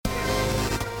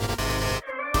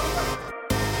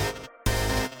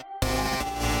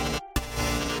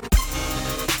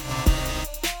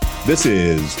This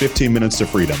is 15 Minutes to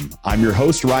Freedom. I'm your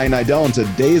host, Ryan Idell, and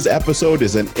today's episode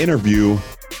is an interview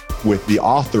with the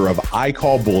author of I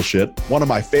Call Bullshit, one of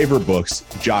my favorite books,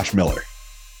 Josh Miller.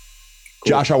 Cool.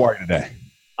 Josh, how are you today?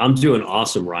 I'm doing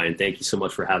awesome, Ryan. Thank you so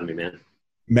much for having me, man.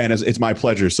 Man, it's my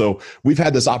pleasure. So we've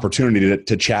had this opportunity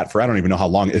to chat for, I don't even know how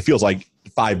long. It feels like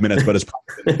 5 minutes, but it's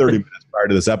probably 30 minutes prior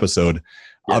to this episode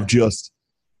of just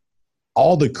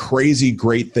all the crazy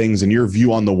great things and your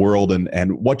view on the world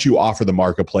and what you offer the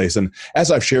marketplace. And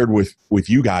as I've shared with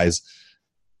you guys,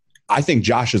 I think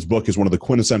Josh's book is one of the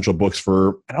quintessential books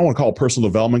for, I don't want to call it personal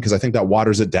development because I think that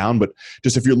waters it down, but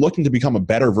just if you're looking to become a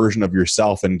better version of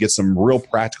yourself and get some real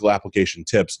practical application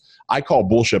tips, I Call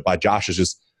Bullshit by Josh is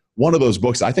just one of those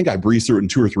books. I think I breezed through it in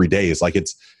 2 or 3 days. Like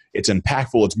it's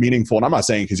impactful, it's meaningful. And I'm not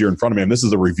saying because you're in front of me, and this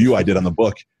is a review I did on the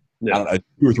book. I don't know,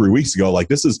 2 or 3 weeks ago. Like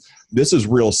this is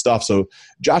real stuff. So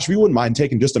Josh, if you wouldn't mind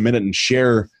taking just a minute and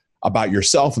share about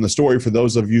yourself and the story for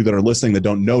those of you that are listening that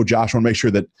don't know Josh, I want to make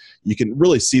sure that you can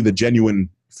really see the genuine,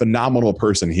 phenomenal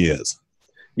person he is.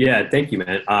 Yeah, thank you,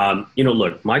 man.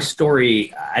 Look, my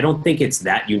story, I don't think it's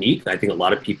that unique. I think a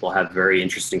lot of people have very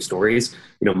interesting stories.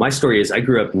 My story is I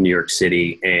grew up in New York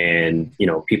City and,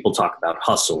 people talk about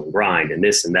hustle and grind and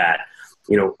this and that.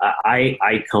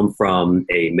 I come from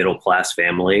a middle-class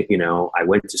family. I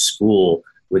went to school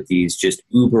with these just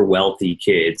uber wealthy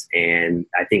kids. And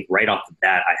I think right off the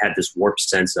bat, I had this warped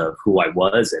sense of who I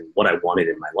was and what I wanted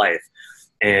in my life.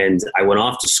 And I went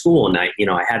off to school and I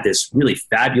had this really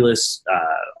fabulous,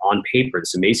 on paper,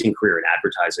 this amazing career in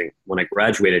advertising. When I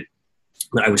graduated,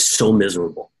 I was so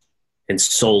miserable and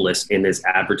soulless in this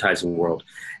advertising world.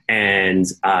 And,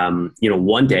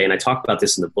 one day, and I talk about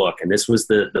this in the book, and this was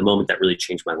the moment that really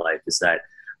changed my life, is that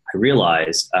I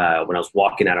realized when I was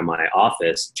walking out of my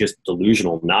office, just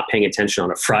delusional, not paying attention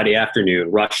on a Friday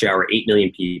afternoon, rush hour, 8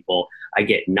 million people, I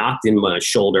get knocked in my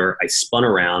shoulder. I spun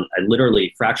around. I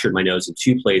literally fractured my nose in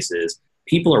 2 places.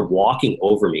 People are walking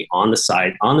over me on the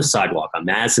sidewalk on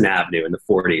Madison Avenue in the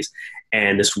 40s.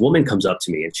 And this woman comes up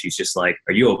to me and she's just like,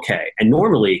 "Are you okay?" And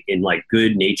normally in like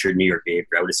good natured New York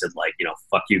behavior, I would have said like,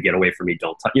 "Fuck you, get away from me.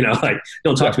 Don't talk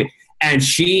to me." And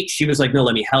she was like, "No,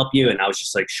 let me help you." And I was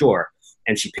just like, "Sure."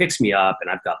 And she picks me up and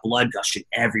I've got blood gushing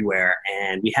everywhere.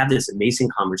 And we have this amazing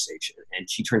conversation. And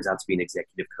she turns out to be an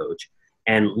executive coach.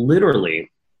 And literally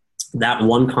that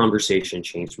one conversation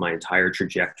changed my entire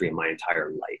trajectory and my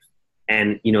entire life.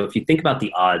 And, if you think about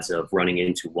the odds of running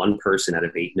into one person out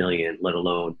of 8 million, let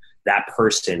alone that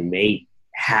person may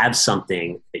have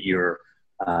something that you're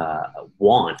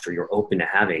want or you're open to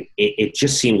having, it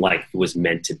just seemed like it was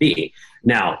meant to be.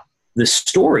 Now, the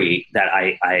story that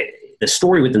the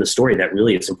story within the story that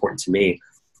really is important to me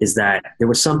is that there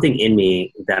was something in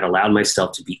me that allowed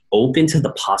myself to be open to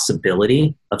the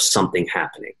possibility of something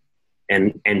happening.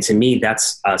 And to me,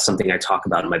 that's something I talk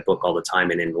about in my book all the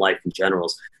time and in life in general.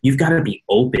 You've got to be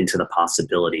open to the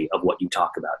possibility of what you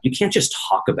talk about. You can't just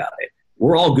talk about it.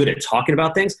 We're all good at talking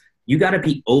about things. You got to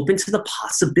be open to the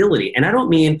possibility. And I don't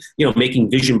mean, making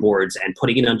vision boards and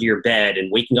putting it under your bed and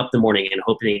waking up in the morning and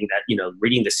hoping that,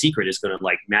 reading The Secret is going to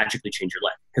like magically change your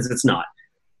life, because it's not.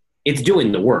 It's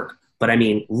doing the work. But I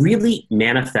mean, really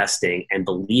manifesting and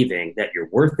believing that you're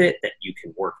worth it, that you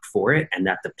can work for it, and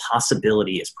that the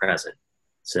possibility is present.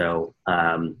 So,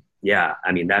 I know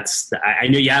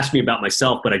you asked me about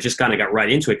myself, but I just kind of got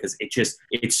right into it because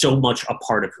it's so much a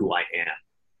part of who I am.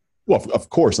 Well, of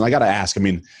course. And I got to ask,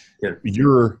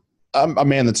 you're a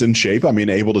man that's in shape.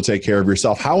 Able to take care of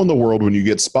yourself. How in the world, when you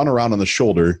get spun around on the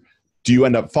shoulder, do you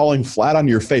end up falling flat on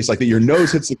your face, like that your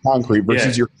nose hits the concrete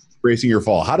versus you're bracing your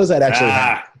fall? How does that actually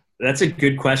happen? That's a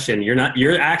good question.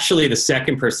 You're actually the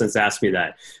second person that's asked me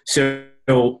that. So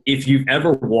if you've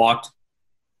ever walked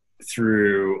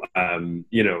through,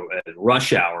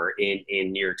 rush hour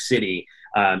in New York City,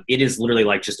 it is literally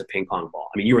like just a ping pong ball.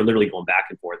 You are literally going back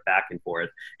and forth.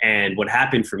 And what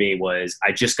happened for me was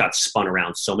I just got spun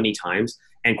around so many times.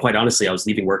 And quite honestly, I was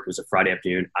leaving work. It was a Friday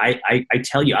afternoon. I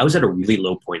tell you, I was at a really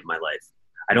low point in my life.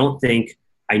 I don't think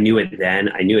I knew it then.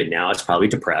 I knew it now. I was probably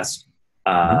depressed.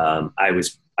 I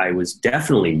was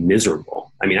definitely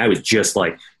miserable. I was just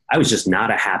not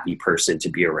a happy person to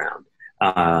be around.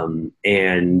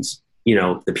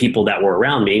 The people that were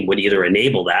around me would either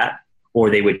enable that or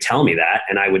they would tell me that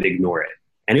and I would ignore it.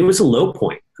 And it was a low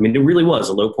point. It really was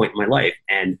a low point in my life.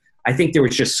 And I think there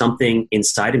was just something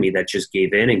inside of me that just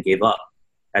gave in and gave up.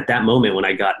 At that moment when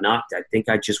I got knocked, I think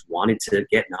I just wanted to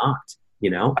get knocked.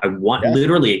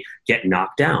 Literally get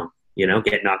knocked down,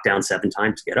 get knocked down 7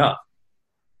 times, get up.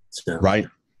 So, right.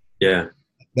 Yeah.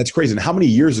 That's crazy. And how many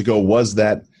years ago was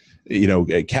that,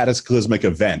 a cataclysmic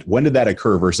event? When did that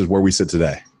occur versus where we sit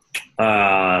today?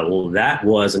 Well, that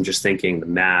was, I'm just thinking the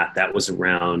math, that was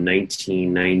around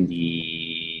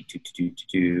 1990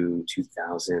 to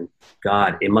 2000.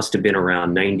 God, it must have been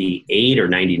around 98 or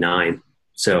 99.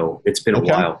 So it's been a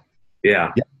Okay. while.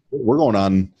 Yeah. Yeah, we're going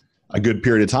on a good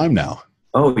period of time now.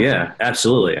 Oh yeah,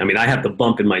 absolutely. I mean, I have the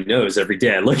bump in my nose every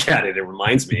day I look at it. It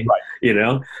reminds me, Right. you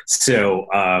know? So,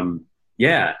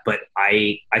 yeah, but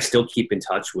I still keep in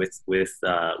touch with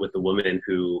the woman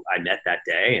who I met that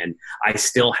day, and I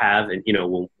still have. And you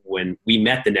know, when we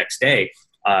met the next day,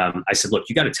 I said, "Look,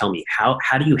 you got to tell me how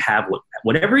do you have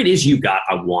whatever it is you got?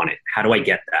 I want it. How do I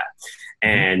get that?"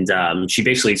 And she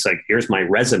basically is like, "Here's my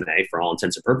resume for all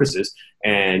intents and purposes."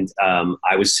 And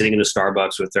I was sitting in a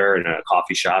Starbucks with her in a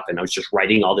coffee shop, and I was just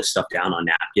writing all this stuff down on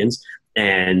napkins.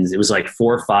 And it was like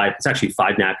 4 or 5. It's actually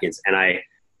 5 napkins, and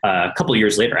a couple of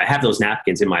years later, I have those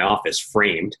napkins in my office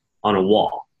framed on a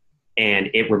wall. And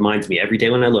it reminds me every day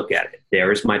when I look at it,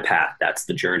 there's my path. That's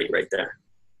the journey right there.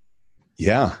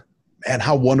 Yeah. Man,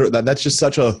 how wonderful. That's just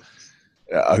such a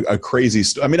crazy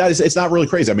I mean, it's not really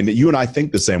crazy. I mean, you and I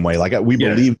think the same way. Like we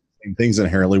believe in things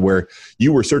inherently, where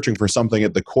you were searching for something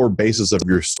at the core basis of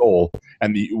your soul.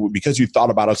 And because you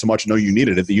thought about it so much, know you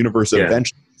needed it, the universe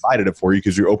eventually provided it for you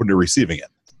because you're open to receiving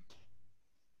it.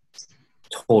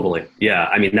 Totally. Yeah.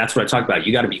 I mean, that's what I talk about.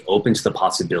 You got to be open to the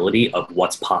possibility of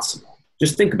what's possible.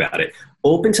 Just think about it.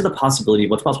 Open to the possibility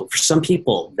of what's possible. For some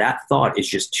people, that thought is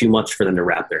just too much for them to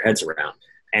wrap their heads around.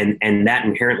 And that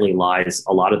inherently lies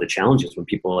a lot of the challenges when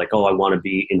people are like, oh, I want to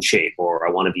be in shape, or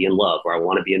I want to be in love, or I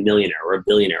want to be a millionaire or a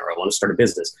billionaire, or I want to start a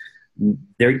business.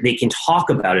 They can talk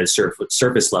about it at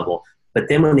surface level, but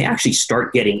then when they actually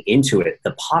start getting into it,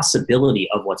 the possibility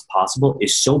of what's possible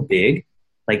is so big.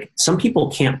 Like some people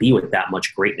can't be with that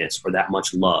much greatness or that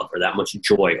much love or that much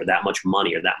joy or that much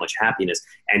money or that much happiness.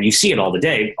 And you see it all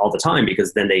the time,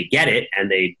 because then they get it and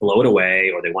they blow it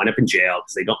away, or they wind up in jail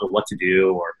because they don't know what to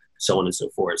do, or so on and so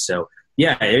forth. So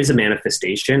yeah, it is a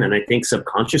manifestation. And I think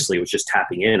subconsciously it was just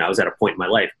tapping in. I was at a point in my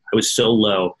life, I was so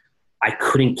low, I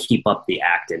couldn't keep up the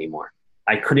act anymore.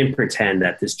 I couldn't pretend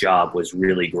that this job was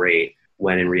really great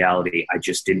when in reality, I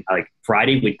just didn't. Like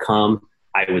Friday would come,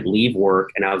 I would leave work,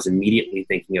 and I was immediately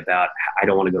thinking about, I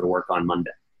don't want to go to work on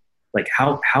Monday. Like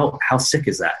how sick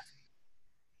is that?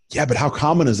 Yeah, but how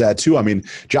common is that too? I mean,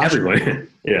 Josh,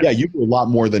 yeah, you do a lot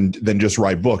more than just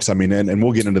write books. I mean, and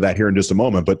we'll get into that here in just a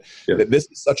moment. But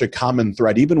this is such a common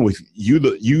thread, even with you,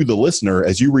 the listener,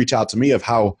 as you reach out to me, of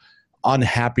how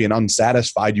unhappy and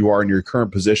unsatisfied you are in your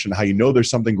current position, how you know there's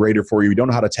something greater for you. You don't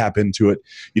know how to tap into it.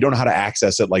 You don't know how to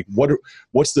access it. Like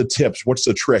what's the tips? What's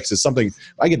the tricks? It's something,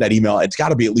 I get that email. It's got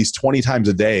to be at least 20 times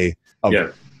a day of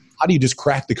how do you just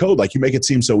crack the code? Like you make it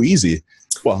seem so easy.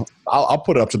 Well, I'll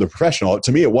put it up to the professional.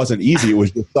 To me, it wasn't easy. It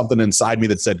was just something inside me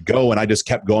that said go, and I just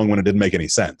kept going when it didn't make any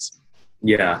sense.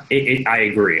 Yeah, I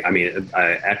agree. I mean,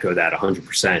 I echo that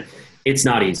 100%. It's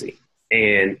not easy.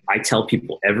 And I tell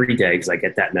people every day, because I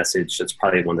get that message, that's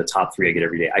probably one of the top 3 I get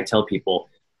every day. I tell people,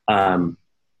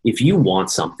 if you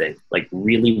want something, like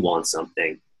really want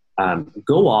something,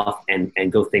 go off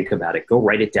and go think about it. Go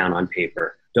write it down on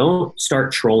paper. Don't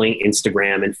start trolling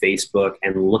Instagram and Facebook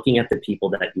and looking at the people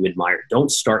that you admire.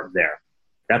 Don't start there.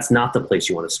 That's not the place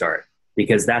you want to start,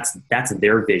 because that's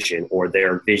their vision, or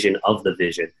their vision of the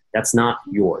vision. That's not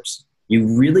yours.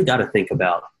 You really got to think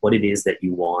about what it is that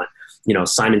you want. You know,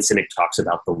 Simon Sinek talks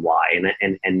about the why,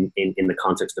 and in the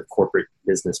context of corporate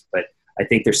business. But I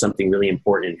think there's something really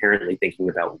important inherently thinking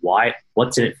about why,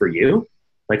 what's in it for you,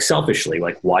 like selfishly,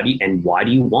 like why do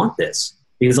you want this?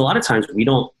 Because a lot of times we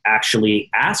don't actually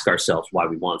ask ourselves why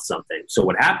we want something. So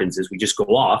what happens is we just go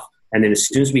off, and then as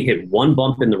soon as we hit one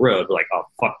bump in the road, we're like, oh,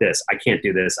 fuck this. I can't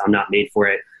do this. I'm not made for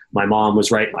it. My mom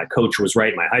was right. My coach was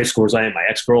right. My high school was right. My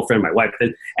ex-girlfriend, my wife.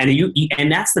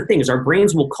 And that's the thing, is our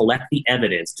brains will collect the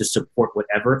evidence to support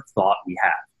whatever thought we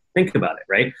have. Think about it,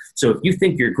 right? So if you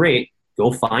think you're great,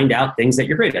 go find out things that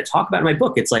you're great at. I talk about in my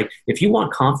book. It's like, if you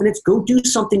want confidence, go do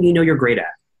something you know you're great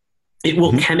at. It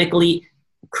will chemically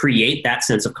create that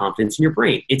sense of confidence in your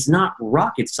brain. It's not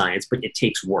rocket science, but it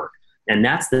takes work. And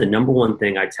that's the number one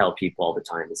thing I tell people all the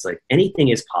time. It's like, anything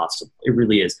is possible. It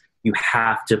really is. You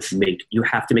have to make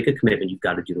a commitment. You've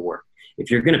got to do the work.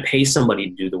 If you're going to pay somebody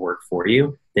to do the work for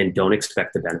you, then don't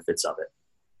expect the benefits of it.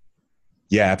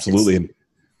 Yeah, absolutely.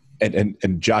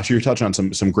 And Josh, you're touching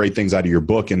on some great things out of your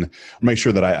book, and I'll make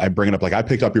sure that I bring it up. Like I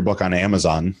picked up your book on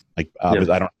Amazon. Like I don't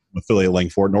have an affiliate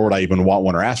link for it, nor would I even want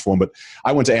one or ask for one. But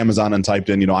I went to Amazon and typed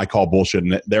in, I call bullshit,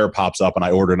 and there it pops up, and I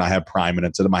order, and I have Prime, and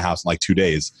it's at my house in like 2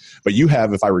 days. But you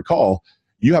have, if I recall,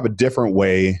 you have a different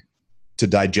way to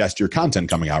digest your content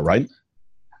coming out, right?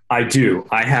 I do.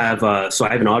 I have so I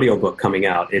have an audiobook coming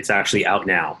out. It's actually out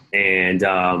now, and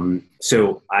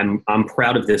so I'm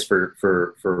proud of this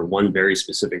for one very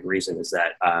specific reason, is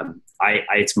that I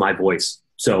it's my voice.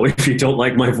 So if you don't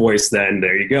like my voice, then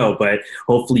there you go. But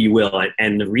hopefully you will.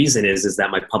 And the reason is that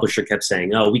my publisher kept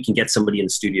saying, "Oh, we can get somebody in the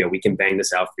studio. We can bang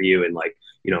this out for you in like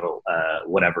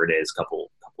whatever it is, couple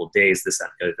of days, this that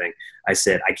kind of thing." I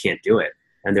said I can't do it,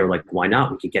 and they were like, "Why not?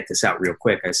 We could get this out real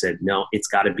quick." I said, "No, it's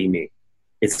got to be me.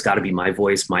 It's got to be my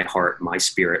voice, my heart, my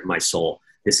spirit, my soul.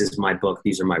 This is my book.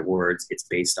 These are my words. It's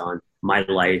based on my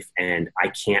life, and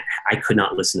I could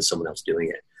not listen to someone else doing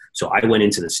it." So I went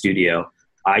into the studio.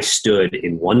 I stood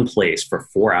in one place for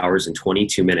 4 hours and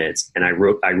 22 minutes, and I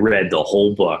read the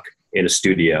whole book in a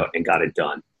studio and got it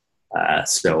done. Wow.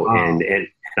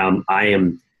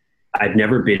 I've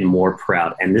never been more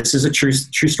proud. And this is a true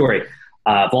story.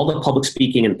 Of all the public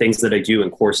speaking and things that I do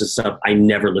and courses and stuff, I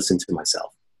never listened to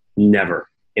myself. Never.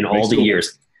 In all the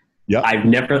years. Yeah. I've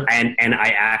never, and I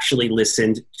actually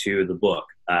listened to the book.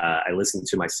 I listened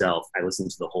to myself. I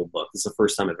listened to the whole book. This is the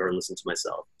first time I've ever listened to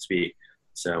myself speak.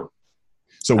 So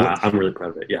I'm really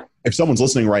proud of it. Yeah. If someone's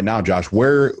listening right now, Josh,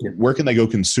 where can they go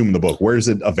consume the book? Where is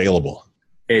it available?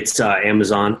 It's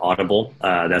Amazon, Audible.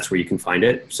 That's where you can find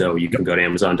it. So you can go to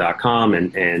Amazon.com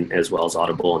and as well as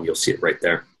Audible, and you'll see it right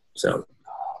there. So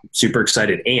super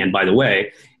excited. And by the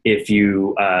way, if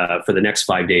you, for the next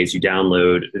 5 days, you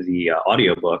download the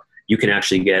audiobook, you can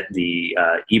actually get the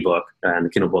ebook and the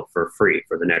Kindle book for free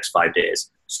for the next 5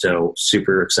 days. So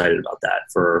super excited about that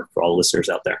for all the listeners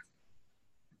out there.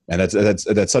 And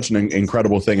that's such an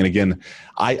incredible thing. And again,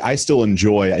 I still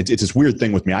enjoy, it's this weird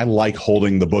thing with me. I like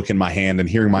holding the book in my hand and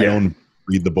hearing my own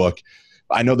read the book.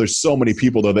 I know there's so many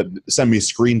people though that send me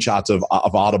screenshots of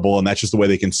Audible, and that's just the way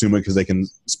they consume it because they can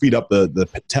speed up the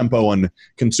tempo and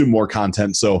consume more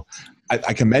content. So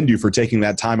I commend you for taking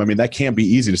that time. I mean, that can't be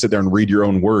easy to sit there and read your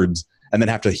own words and then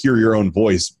have to hear your own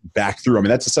voice back through. I mean,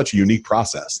 that's such a unique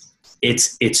process.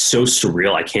 It's so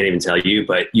surreal. I can't even tell you,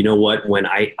 but you know what? When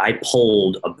I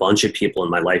polled a bunch of people in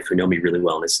my life who know me really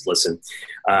well, and I said, listen,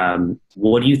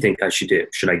 what do you think I should do?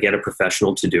 Should I get a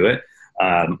professional to do it?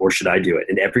 Or should I do it?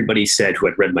 And everybody said, who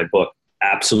had read my book,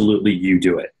 absolutely, you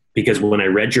do it. Because when I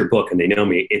read your book and they know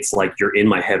me, it's like you're in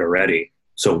my head already.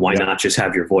 So why not just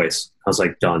have your voice? I was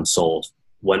like, done, sold.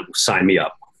 Sign me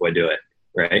up if I do it.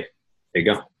 Right? There you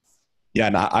go. Yeah,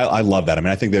 and I love that. I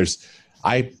mean, I think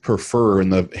I prefer in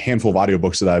the handful of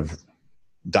audiobooks that I've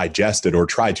digested or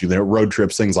tried to, road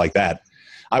trips, things like that.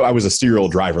 I was a serial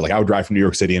driver. Like I would drive from New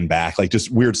York City and back, like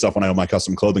just weird stuff when I owned my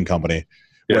custom clothing company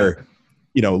where,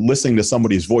 listening to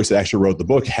somebody's voice that actually wrote the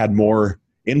book had more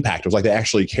impact. It was like they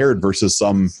actually cared versus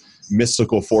some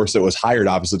mystical force that was hired,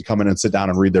 obviously, to come in and sit down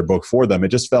and read their book for them. It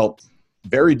just felt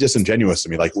very disingenuous to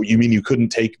me. Like, you mean you couldn't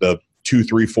take the 2,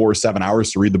 3, 4, 7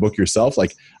 hours to read the book yourself?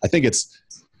 Like, I think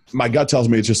my gut tells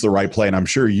me it's just the right play. And I'm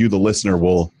sure you, the listener,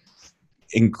 will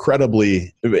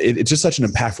it's just such an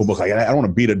impactful book. Like, I don't want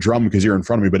to beat a drum because you're in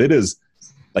front of me, but it is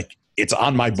like, it's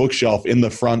on my bookshelf in the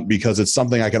front because it's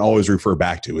something I can always refer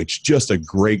back to. It's just a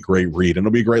great, great read, and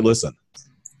it'll be a great listen.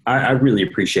 I really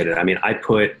appreciate it. I mean,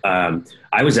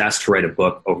 I was asked to write a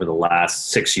book over the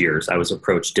last 6 years. I was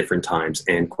approached different times.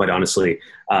 And quite honestly,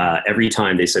 every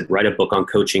time they said, write a book on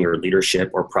coaching or leadership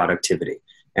or productivity.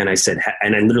 And I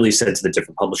literally said to the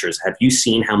different publishers, have you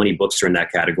seen how many books are in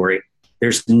that category?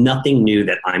 There's nothing new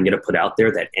that I'm going to put out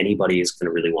there that anybody is going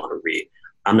to really want to read.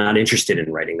 I'm not interested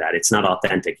in writing that. It's not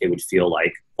authentic. It would feel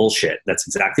like bullshit. That's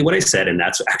exactly what I said. And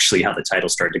that's actually how the title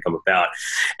started to come about.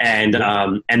 And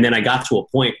then I got to a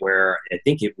point where I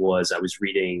was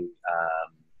reading,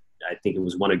 I think it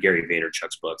was one of Gary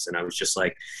Vaynerchuk's books. And I was just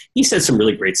like, he said some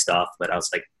really great stuff, but I was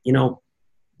like,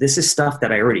 this is stuff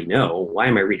that I already know. Why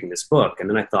am I reading this book? And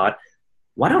then I thought,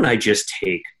 why don't I just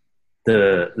take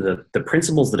the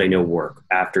principles that I know work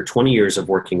after 20 years of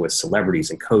working with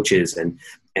celebrities and coaches and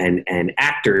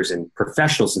actors and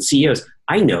professionals and CEOs.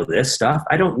 I know this stuff.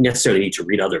 I don't necessarily need to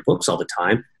read other books all the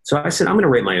time. So I said, I'm going to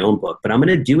write my own book, but I'm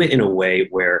going to do it in a way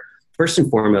where, first and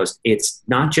foremost, it's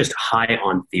not just high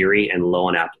on theory and low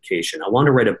on application. I want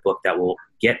to write a book that will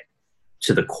get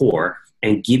to the core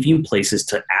and give you places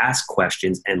to ask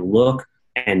questions and look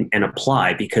and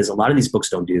apply, because a lot of these books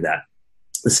don't do that.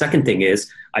 The second thing is,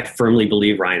 I firmly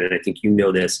believe, Ryan, and I think you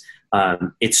know this,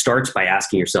 it starts by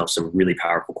asking yourself some really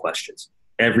powerful questions.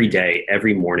 Every day,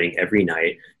 every morning, every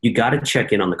night, you got to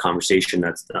check in on the conversation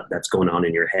that's going on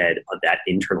in your head, that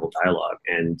internal dialogue.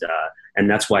 And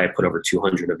that's why I put over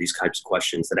 200 of these types of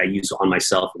questions that I use on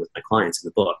myself and with my clients in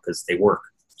the book, because they work.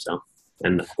 So,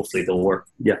 and hopefully they'll work.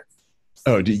 Yeah.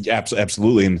 Oh,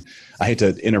 absolutely. And I hate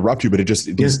to interrupt you, but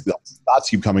these thoughts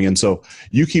keep coming in. So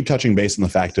you keep touching base on the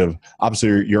fact of,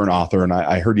 obviously you're an author, and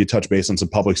I heard you touch base on some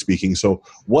public speaking. So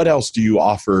what else do you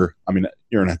offer? I mean,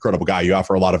 you're an incredible guy. You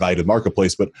offer a lot of value to the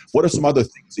marketplace, but what are some other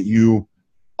things that you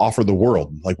offer the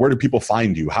world? Like, where do people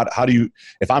find you? How do you,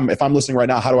 if I'm listening right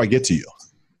now, how do I get to you?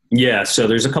 Yeah, so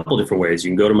there's a couple different ways. You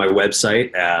can go to my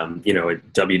website, at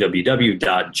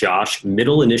www.josh,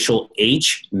 middle initial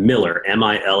H, Miller,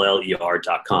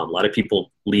 MILLER.com. A lot of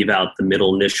people leave out the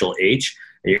middle initial H,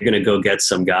 and you're going to go get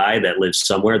some guy that lives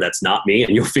somewhere that's not me,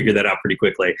 and you'll figure that out pretty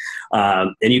quickly.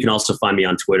 And you can also find me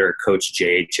on Twitter, Coach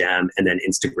JHM, and then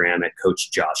Instagram at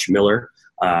Coach Josh Miller.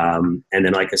 And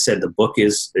then, like I said, the book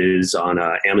is on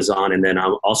Amazon, and then I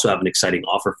also have an exciting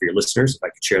offer for your listeners, if I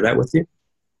could share that with you.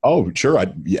 Oh, sure.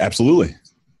 Absolutely.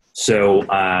 So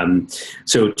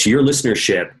to your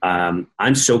listenership,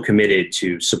 I'm so committed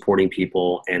to supporting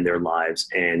people and their lives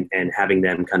and having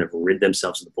them kind of rid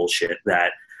themselves of the bullshit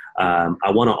that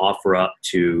I want to offer up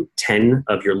to 10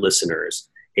 of your listeners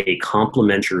a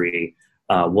complimentary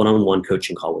one-on-one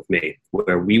coaching call with me,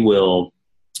 where we will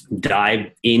dive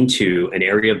into an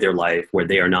area of their life where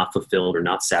they are not fulfilled or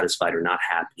not satisfied or not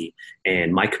happy.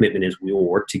 And my commitment is we will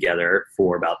work together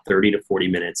for about 30 to 40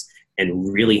 minutes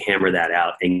and really hammer that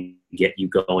out and get you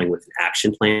going with an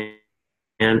action plan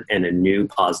and a new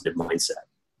positive mindset.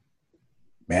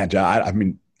 Man, John, I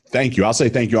mean, thank you. I'll say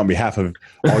thank you on behalf of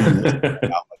all you.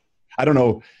 I don't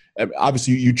know.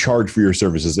 Obviously, you charge for your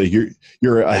services.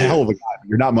 You're a hell of a guy.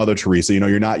 You're not Mother Teresa.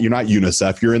 You're not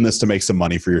UNICEF. You're in this to make some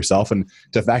money for yourself. And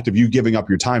the fact of you giving up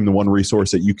your time, the one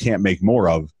resource that you can't make more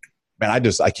of, man, I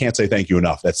can't say thank you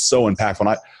enough. That's so impactful.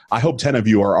 And I hope 10 of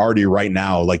you are already right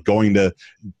now, like going to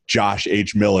Josh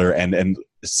H. Miller and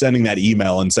sending that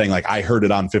email and saying, like, I heard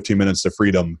it on 15 Minutes to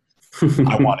Freedom.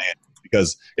 I want it.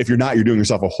 Because if you're not, you're doing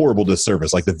yourself a horrible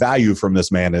disservice. Like, the value from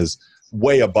this man is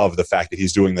way above the fact that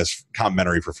he's doing this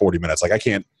complimentary for 40 minutes. Like, I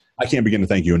can't begin to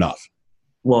thank you enough.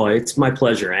 Well, it's my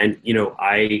pleasure. And,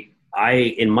 I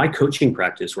in my coaching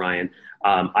practice, Ryan,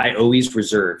 I always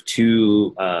reserve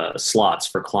 2 slots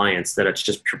for clients that it's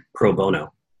just pro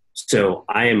bono. So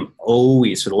I am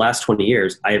always, for the last 20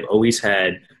 years, I have always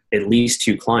had at least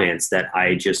 2 clients that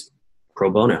I just pro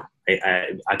bono.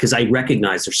 Because I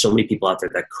recognize there's so many people out there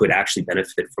that could actually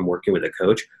benefit from working with a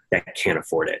coach that can't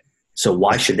afford it. So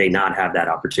why should they not have that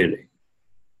opportunity?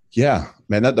 Yeah,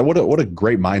 man, what a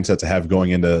great mindset to have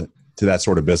going into that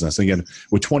sort of business. And again,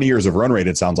 with 20 years of run rate,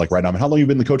 it sounds like right now. I mean, how long have you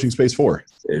been in the coaching space for?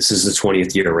 This is the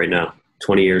 20th year right now.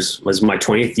 20 years was my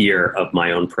 20th year of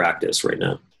my own practice right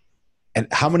now. And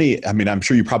how many, I mean, I'm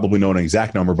sure you probably know an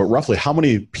exact number, but roughly how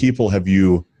many people have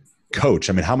you coached?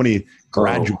 I mean, how many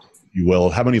graduates, if you will,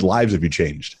 how many lives have you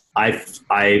changed? I've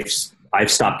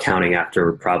stopped counting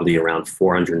after probably around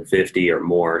 450 or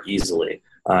more easily.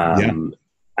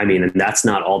 I mean, and that's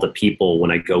not all the people when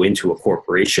I go into a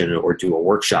corporation or do a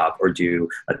workshop or do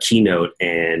a keynote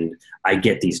and I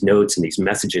get these notes and these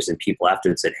messages and people after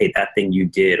and said, hey, that thing you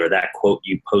did or that quote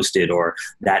you posted or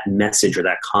that message or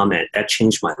that comment, that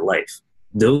changed my life.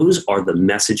 Those are the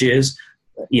messages.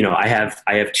 I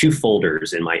have 2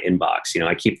 folders in my inbox.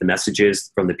 I keep the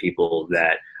messages from the people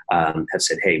that have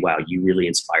said, hey, wow, you really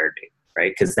inspired me,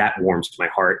 right? Because that warms my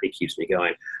heart. It keeps me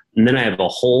going. And then I have a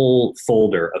whole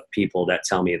folder of people that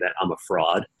tell me that I'm a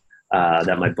fraud,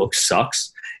 that my book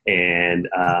sucks, and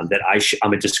that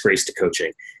I'm a disgrace to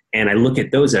coaching. And I look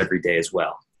at those every day as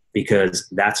well, because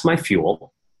that's my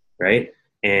fuel, right?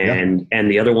 And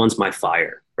the other one's my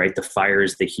fire, right? The fire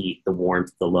is the heat, the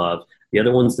warmth, the love. The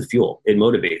other one's the fuel. It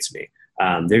motivates me.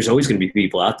 There's always going to be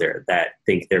people out there that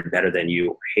think they're better than you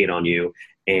or hate on you.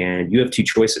 And you have 2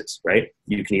 choices, right?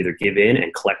 You can either give in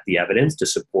and collect the evidence to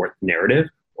support the narrative,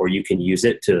 or you can use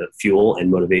it to fuel and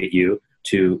motivate you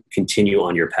to continue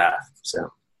on your path. So,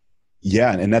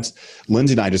 yeah. And that's,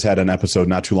 Lindsay and I just had an episode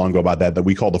not too long ago about that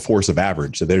we call the force of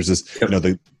average. So there's this,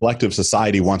 the collective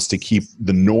society wants to keep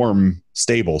the norm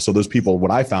stable. So those people,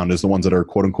 what I found is the ones that are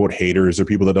quote unquote haters or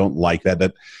people that don't like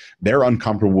that they're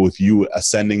uncomfortable with you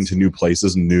ascending to new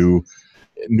places, new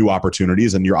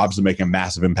opportunities, and you're obviously making a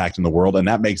massive impact in the world, and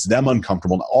that makes them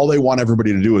uncomfortable. And all they want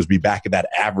everybody to do is be back at that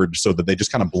average so that they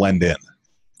just kind of blend in.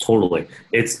 Totally.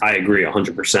 I agree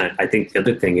 100%. I think the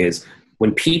other thing is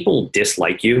when people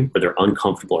dislike you or they're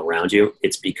uncomfortable around you,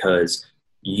 it's because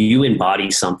you embody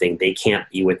something they can't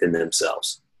be within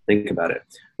themselves. Think about it.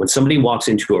 When somebody walks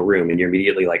into a room and you're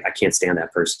immediately like, I can't stand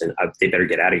that person. They better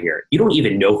get out of here. You don't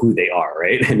even know who they are,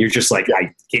 right? And you're just like,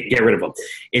 I can't get rid of them.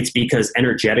 It's because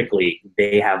energetically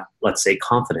they have, let's say,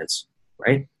 confidence,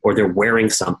 right? Or they're wearing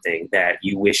something that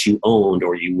you wish you owned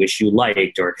or you wish you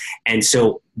liked, and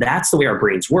so that's the way our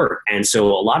brains work. And so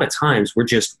a lot of times we're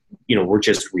just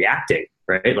reacting,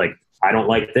 right? Like, I don't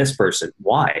like this person.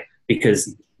 Why?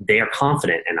 Because they are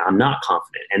confident and I'm not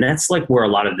confident. And that's like where a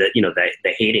lot of the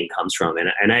hating comes from.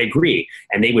 And I agree.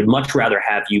 And they would much rather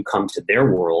have you come to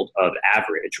their world of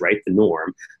average, right? The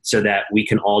norm, so that we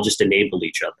can all just enable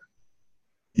each other.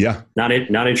 Yeah. Not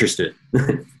interested.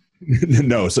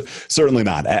 No, certainly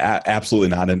not. Absolutely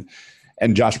not.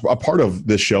 And Josh, a part of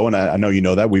this show, and I know you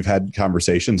know that, we've had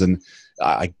conversations, and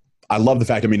I love the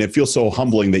fact, I mean, it feels so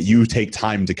humbling that you take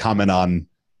time to comment on,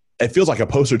 it feels like a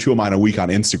post or two of mine a week on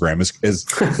Instagram is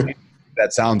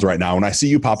that sounds right now. When I see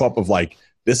you pop up of like,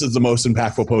 this is the most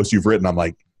impactful post you've written, I'm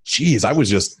like, geez, I was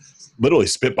just literally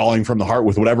spitballing from the heart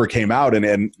with whatever came out.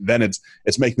 And then it's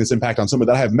making this impact on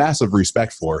somebody that I have massive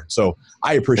respect for. So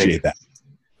I appreciate that.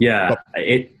 Yeah.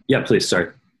 Please.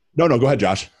 Sorry. No, go ahead,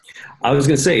 Josh. I was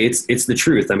going to say, it's the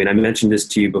truth. I mean, I mentioned this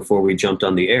to you before we jumped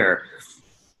on the air.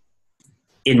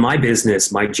 In my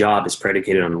business, my job is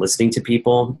predicated on listening to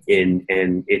people, and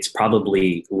it's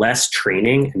probably less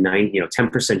training,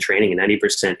 10% training and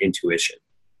 90% intuition.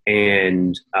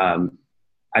 And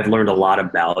I've learned a lot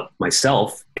about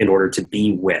myself in order to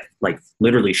be with, like,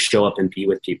 literally show up and be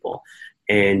with people.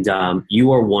 And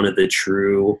you are one of the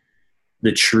true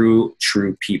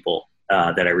people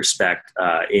that I respect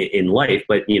in life.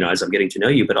 But as I'm getting to know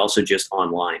you, but also just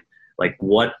online, like,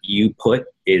 what you put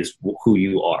is who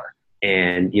you are.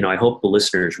 And, I hope the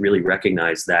listeners really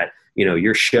recognize that,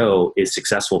 your show is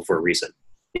successful for a reason,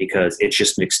 because it's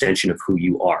just an extension of who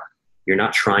you are. You're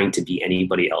not trying to be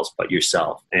anybody else but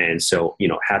yourself. And so,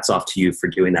 hats off to you for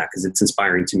doing that, because it's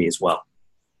inspiring to me as well.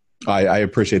 I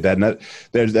appreciate that. And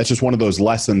that's just one of those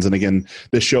lessons. And again,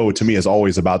 this show to me is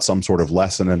always about some sort of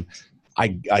lesson. And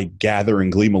I gather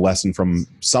and glean a lesson from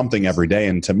something every day.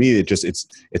 And to me, it's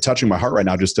touching my heart right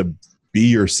now just to be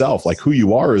yourself. Like, who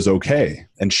you are is okay.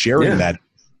 And sharing that,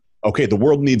 okay, the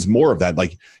world needs more of that.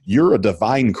 Like, you're a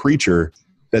divine creature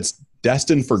that's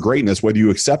destined for greatness, whether you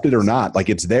accept it or not. Like,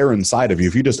 it's there inside of you.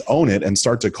 If you just own it and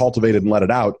start to cultivate it and let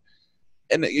it out,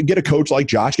 and get a coach like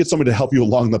Josh, get someone to help you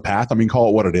along the path. I mean, call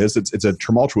it what it is. It's a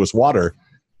tumultuous water.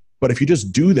 But if you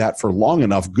just do that for long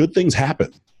enough, good things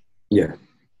happen. Yeah.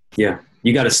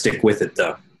 You got to stick with it,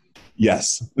 though.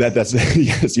 Yes, that's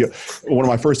yes. One of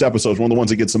my first episodes, one of the ones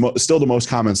that gets still the most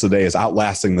comments today is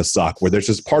outlasting the suck, where there's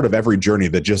just part of every journey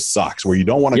that just sucks, where you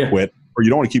don't want to quit or you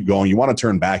don't want to keep going. You want to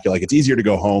turn back. You're like, it's easier to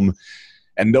go home.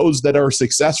 And those that are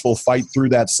successful fight through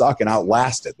that suck and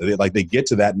outlast it. They get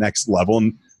to that next level,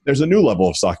 and there's a new level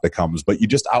of suck that comes, but you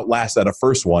just outlast that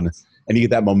first one and you get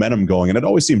that momentum going. And it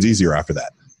always seems easier after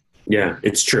that. Yeah,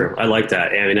 it's true. I like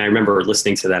that. I mean, I remember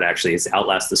listening to that, actually. It's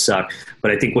outlast the suck.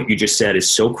 But I think what you just said is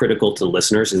so critical to the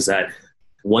listeners, is that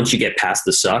once you get past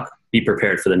the suck, be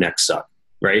prepared for the next suck,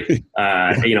 right?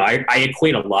 I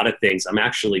equate a lot of things. I'm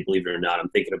actually, believe it or not, I'm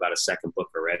thinking about a second book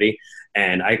already.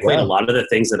 And I equate a lot of the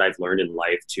things that I've learned in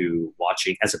life to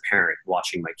watching, as a parent,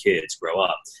 watching my kids grow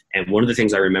up. And one of the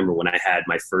things I remember when I had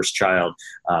my first child,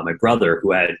 my brother,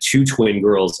 who had 2 twin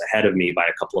girls ahead of me by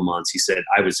a couple of months, he said,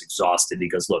 I was exhausted. He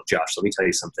goes, look, Josh, let me tell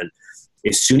you something.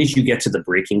 As soon as you get to the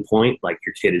breaking point, like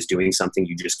your kid is doing something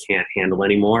you just can't handle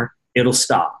anymore, it'll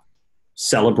stop.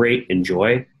 Celebrate,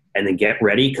 enjoy, and then get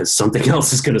ready, because something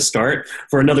else is going to start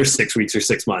for another 6 weeks or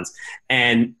 6 months.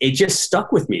 And it just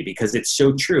stuck with me, because it's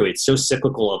so true. It's so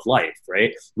cyclical of life,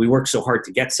 right? We work so hard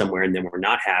to get somewhere, and then we're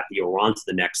not happy, or we're on to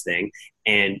the next thing.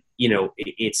 And,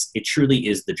 it truly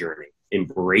is the journey.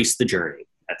 Embrace the journey.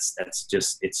 That's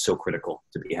just, it's so critical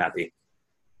to be happy.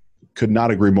 Could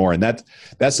not agree more. And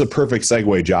that's the perfect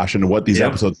segue, Josh, into what these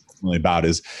episodes are really about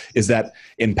is that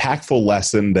impactful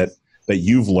lesson that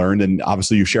you've learned. And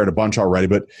obviously you've shared a bunch already,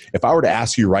 but if I were to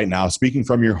ask you right now, speaking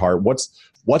from your heart,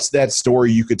 what's that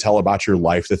story you could tell about your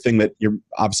life, the thing that you're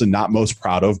obviously not most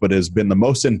proud of, but has been the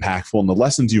most impactful, and the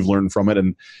lessons you've learned from it?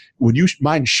 And would you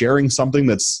mind sharing something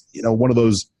that's, one of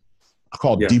those, I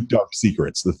call it deep, dark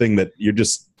secrets, the thing that you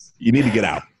need to get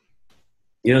out?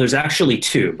 There's actually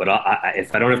 2, but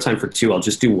if I don't have time for 2, I'll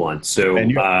just do 1. So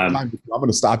I'm going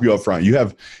to stop you up front. You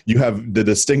have the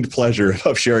distinct pleasure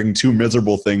of sharing 2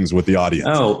 miserable things with the audience.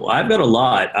 Oh, I've got a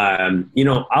lot.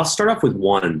 I'll start off with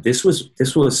 1. This was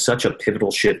such a pivotal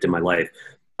shift in my life.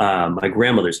 My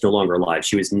grandmother's no longer alive.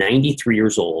 She was 93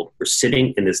 years old. We're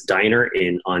sitting in this diner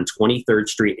on 23rd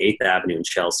Street, 8th Avenue in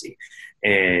Chelsea.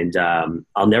 And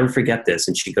I'll never forget this.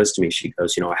 And she goes to me,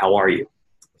 how are you?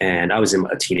 And I was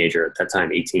a teenager at that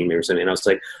time, 18 or something. And I was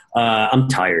like, I'm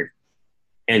tired.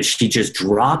 And she just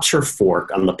drops her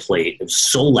fork on the plate. It was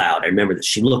so loud. I remember that.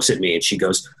 She looks at me and she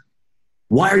goes,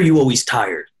 why are you always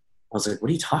tired? I was like, what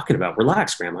are you talking about?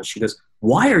 Relax, Grandma. She goes,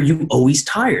 why are you always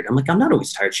tired? I'm like, I'm not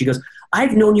always tired. She goes,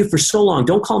 I've known you for so long.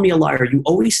 Don't call me a liar. You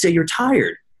always say you're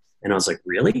tired. And I was like,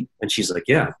 really? And she's like,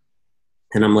 yeah.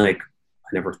 And I'm like, I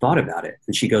never thought about it.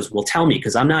 And she goes, well, tell me,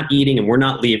 because I'm not eating and we're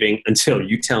not leaving until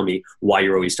you tell me why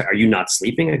you're always tired. Are you not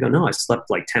sleeping? I go, no, I slept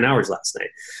like 10 hours last night.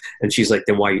 And she's like,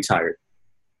 then why are you tired?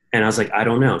 And I was like, I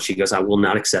don't know. She goes, I will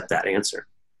not accept that answer.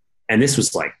 And this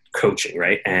was like coaching,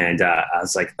 right? And I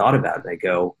was like, thought about it. And I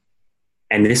go,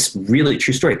 and this really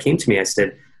true story came to me. I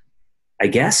said, I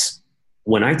guess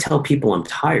when I tell people I'm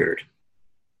tired,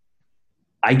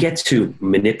 I get to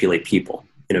manipulate people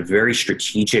in a very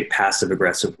strategic, passive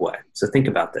aggressive way. So think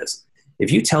about this.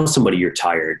 If you tell somebody you're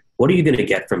tired, what are you going to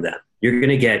get from them? You're going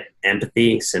to get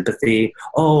empathy, sympathy.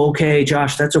 Oh, okay,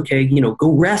 Josh, that's okay.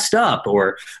 Go rest up,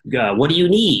 or what do you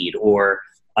need? Or,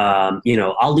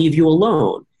 I'll leave you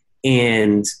alone.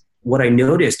 And what I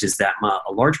noticed is that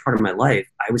a large part of my life,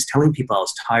 I was telling people I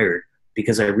was tired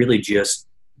because I really just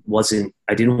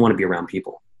I didn't want to be around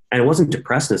people. And I wasn't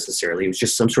depressed necessarily. It was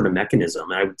just some sort of mechanism.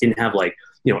 And I didn't have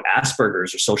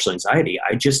Asperger's or social anxiety.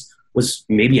 I just was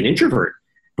maybe an introvert,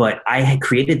 but I had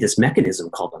created this mechanism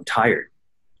called I'm tired.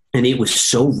 And it was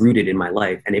so rooted in my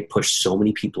life, and it pushed so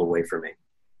many people away from me.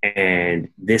 And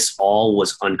this all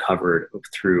was uncovered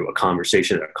through a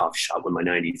conversation at a coffee shop with my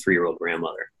 93-year-old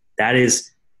grandmother. That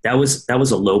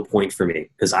was a low point for me,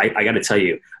 because I got to tell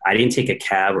you, I didn't take a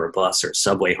cab or a bus or a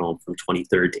subway home from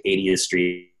 23rd to 80th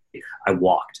Street. I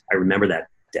walked. I remember that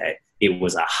day. It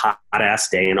was a hot ass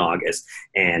day in August,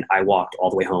 and I walked all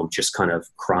the way home just kind of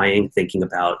crying, thinking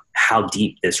about how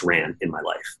deep this ran in my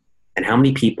life, and how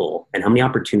many people and how many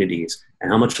opportunities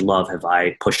and how much love have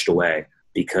I pushed away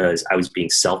because I was being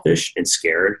selfish and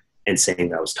scared and saying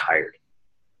that I was tired.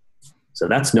 So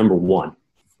that's number one.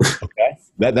 Okay.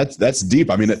 That's deep.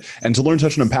 I mean, and to learn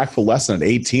such an impactful lesson at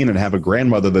 18 and have a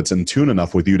grandmother that's in tune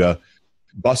enough with you to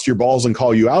bust your balls and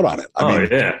call you out on it. I mean,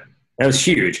 yeah, that was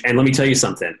huge. And let me tell you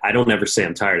something. I don't ever say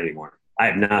I'm tired anymore. I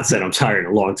have not said I'm tired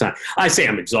in a long time. I say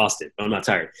I'm exhausted, but I'm not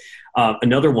tired.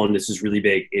 Another one, this is really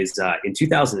big, is in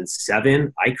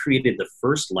 2007, I created the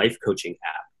first life coaching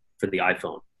app for the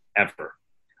iPhone ever.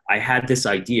 I had this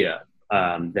idea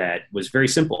that was very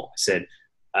simple. I said,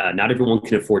 not everyone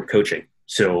can afford coaching.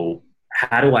 So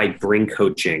how do I bring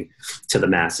coaching to the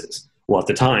masses? Well, at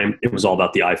the time, it was all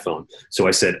about the iPhone. So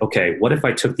I said, okay, what if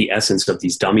I took the essence of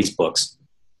these dummies books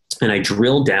and I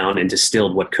drilled down and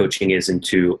distilled what coaching is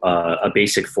into a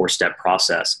basic 4-step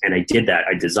process? And I did that.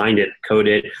 I designed it,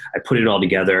 coded it, I put it all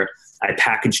together, I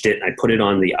packaged it, and I put it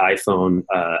on the iPhone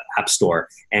App Store,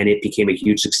 and it became a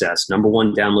huge success.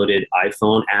 #1 downloaded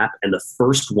iPhone app, and the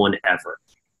first one ever.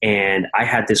 And I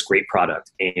had this great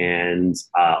product. And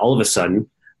all of a sudden,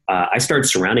 I started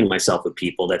surrounding myself with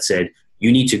people that said,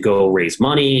 you need to go raise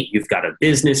money. You've got a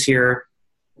business here.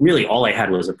 Really, all I had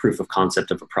was a proof of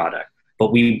concept of a product.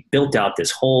 But we built out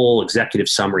this whole executive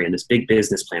summary and this big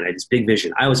business plan. I had this big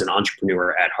vision. I was an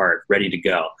entrepreneur at heart, ready to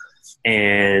go.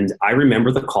 And I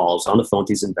remember the calls on the phone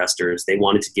to these investors. They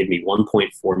wanted to give me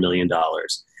 $1.4 million.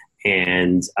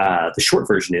 And the short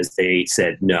version is they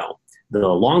said no. The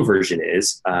long version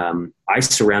is I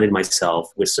surrounded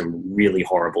myself with some really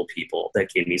horrible people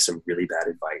that gave me some really bad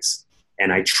advice.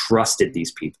 And I trusted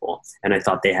these people, and I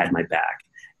thought they had my back.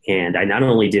 And I not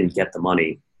only didn't get the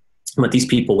money, but these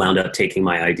people wound up taking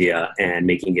my idea and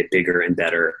making it bigger and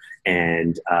better,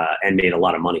 and made a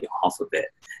lot of money off of it.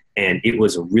 And it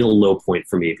was a real low point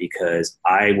for me because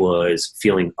I was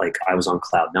feeling like I was on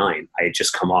cloud 9. I had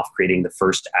just come off creating the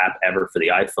first app ever for the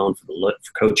iPhone for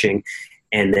coaching.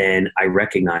 And then I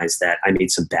recognized that I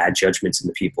made some bad judgments in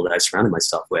the people that I surrounded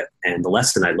myself with. And the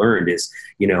lesson I learned is,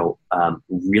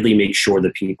 really make sure the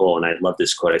people, and I love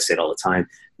this quote, I say it all the time,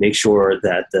 make sure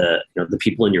that the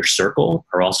people in your circle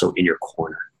are also in your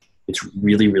corner. It's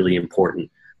really, really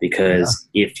important, because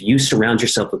if you surround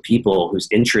yourself with people whose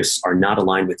interests are not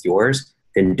aligned with yours,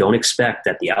 then don't expect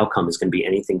that the outcome is going to be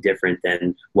anything different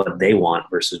than what they want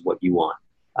versus what you want.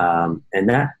 And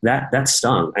that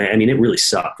stung. I mean, it really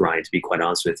sucked, Ryan, to be quite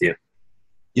honest with you.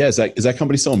 Yeah. Is that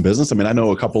company still in business? I mean, I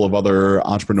know a couple of other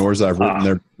entrepreneurs that I've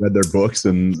read their books,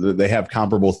 and they have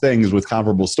comparable things with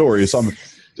comparable stories. So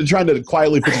I'm trying to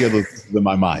quietly put together in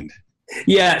my mind.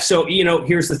 Yeah. So,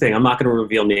 here's the thing. I'm not going to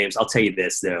reveal names. I'll tell you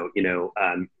this though,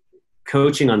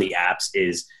 coaching on the apps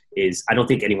is I don't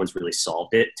think anyone's really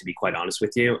solved it, to be quite honest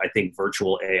with you. I think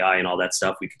virtual AI and all that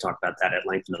stuff, we could talk about that at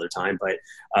length another time. But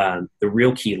the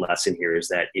real key lesson here is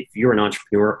that if you're an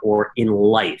entrepreneur, or in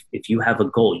life, if you have a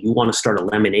goal, you want to start a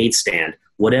lemonade stand,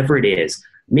 whatever it is,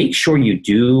 make sure you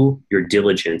do your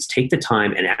diligence, take the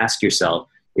time and ask yourself,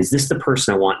 is this the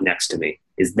person I want next to me?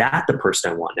 Is that the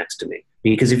person I want next to me?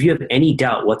 Because if you have any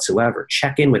doubt whatsoever,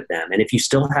 check in with them. And if you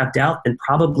still have doubt, then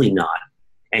probably not.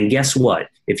 And guess what?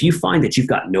 If you find that you've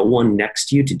got no one next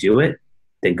to you to do it,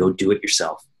 then go do it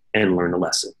yourself and learn a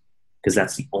lesson, because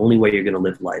that's the only way you're going to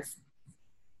live life.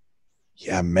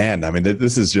 Yeah, man. I mean,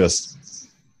 this is just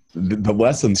the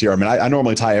lessons here. I mean, I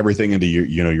normally tie everything into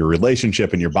your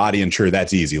relationship and your body, and sure,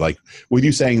 that's easy. Like with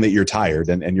you saying that you're tired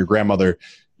and your grandmother,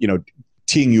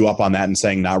 teeing you up on that and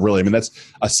saying, not really. I mean,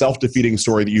 that's a self-defeating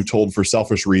story that you've told for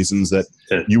selfish reasons that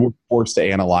you were forced to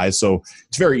analyze. So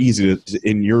it's very easy to,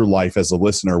 in your life as a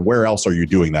listener, where else are you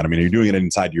doing that? I mean, are you doing it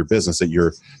inside your business that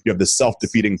you have this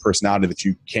self-defeating personality that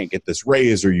you can't get this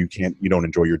raise, or you don't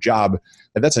enjoy your job?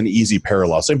 And that's an easy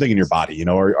parallel. Same thing in your body.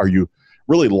 Are you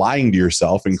really lying to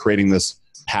yourself and creating this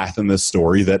path in this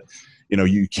story that,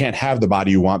 you can't have the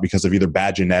body you want because of either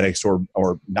bad genetics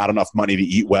or not enough money to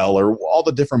eat well, or all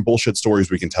the different bullshit stories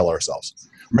we can tell ourselves.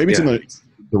 Or maybe it's in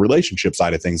the relationship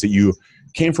side of things, that you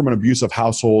came from an abusive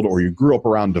household, or you grew up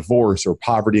around divorce or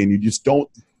poverty, and you just don't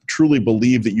truly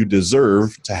believe that you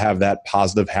deserve to have that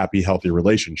positive, happy, healthy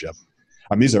relationship.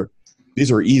 These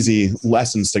are easy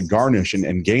lessons to garnish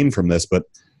and gain from this, but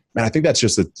man, I think that's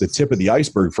just the tip of the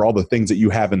iceberg for all the things that you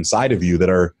have inside of you that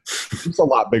are just a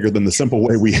lot bigger than the simple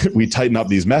way we tighten up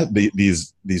these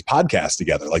podcasts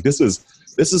together. Like this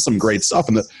is some great stuff.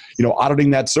 And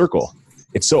auditing that circle,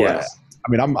 it's so. Yeah.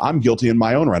 I mean, I'm guilty in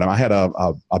my own right. I had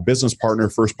a business partner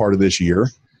first part of this year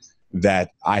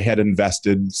that I had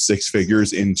invested 6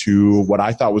 figures into what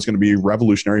I thought was going to be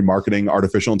revolutionary marketing,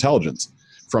 artificial intelligence,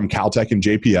 from Caltech and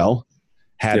JPL.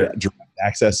 Had direct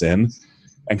access in.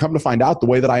 And come to find out, the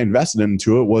way that I invested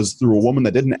into it was through a woman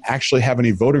that didn't actually have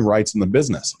any voting rights in the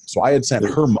business. So I had sent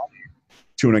her money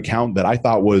to an account that I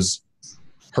thought was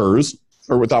hers,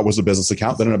 or thought was a business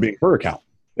account, that ended up being her account.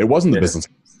 It wasn't the business.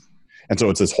 And so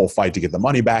it's this whole fight to get the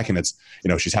money back. And it's,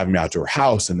 she's having me out to her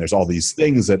house, and there's all these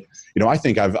things that, I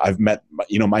think I've met,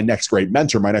 my next great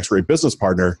mentor, my next great business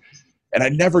partner. And I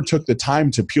never took the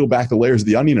time to peel back the layers of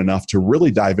the onion enough to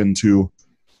really dive into,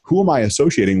 who am I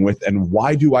associating with, and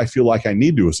why do I feel like I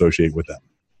need to associate with them?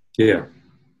 Yeah.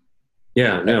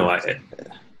 Yeah. No,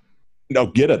 No,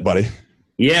 get it, buddy.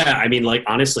 Yeah. I mean, like,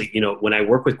 honestly, when I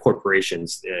work with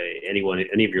corporations, any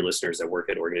of your listeners that work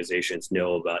at organizations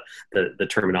know about the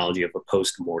terminology of a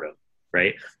post-mortem,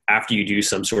 right? After you do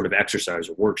some sort of exercise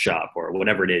or workshop or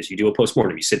whatever it is, you do a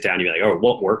post-mortem. You sit down, you're like, oh,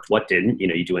 what worked, what didn't,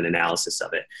 you do an analysis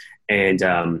of it. And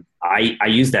I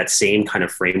use that same kind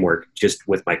of framework just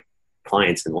with my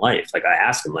clients in life. Like, I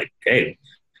ask them, like, hey,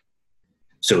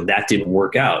 so that didn't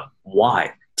work out.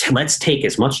 Why? Let's take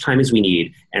as much time as we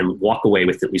need and walk away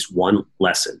with at least one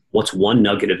lesson. What's one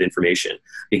nugget of information?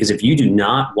 Because if you do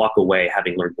not walk away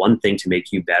having learned one thing to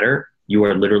make you better, you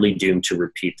are literally doomed to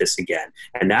repeat this again.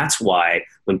 And that's why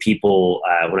when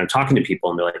I'm talking to people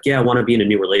and they're like, yeah, I want to be in a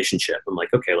new relationship. I'm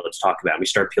like, okay, let's talk about it. And we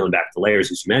start peeling back the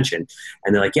layers, as you mentioned.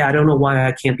 And they're like, yeah, I don't know why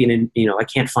I can't be I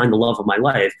can't find the love of my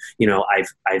life.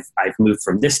 I've moved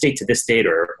from this state to this state,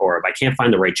 or if I can't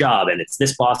find the right job and it's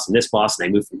this boss and I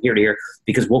move from here to here.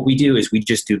 Because what we do is we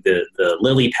just do the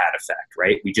lily pad effect,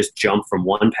 right? We just jump from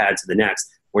one pad to the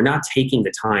next. We're not taking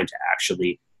the time to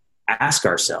actually ask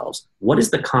ourselves, what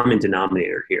is the common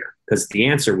denominator here? Because the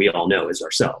answer we all know is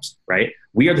ourselves, right?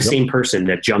 We are the same person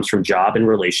that jumps from job and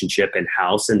relationship and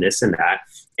house and this and that.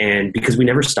 And because we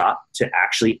never stop to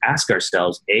actually ask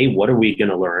ourselves, what are we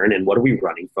going to learn and what are we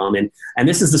running from? And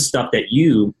this is the stuff that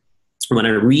when I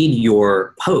read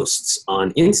your posts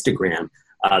on Instagram,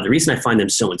 the reason I find them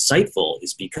so insightful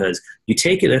is because you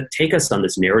take us on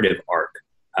this narrative arc.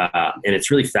 And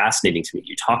it's really fascinating to me.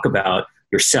 You talk about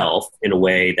yourself in a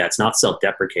way that's not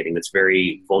self-deprecating, that's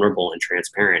very vulnerable and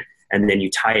transparent. And then you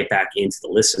tie it back into the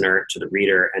listener, to the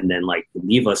reader, and then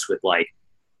leave us with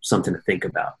something to think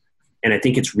about. And I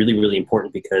think it's really, really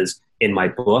important because in my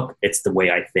book, it's the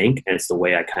way I think and it's the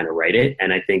way I kind of write it.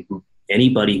 And I think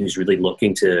anybody who's really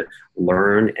looking to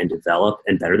learn and develop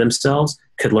and better themselves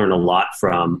could learn a lot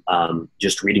from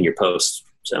just reading your posts.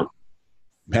 So.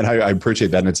 Man, I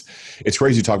appreciate that. And it's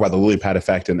crazy to talk about the lily pad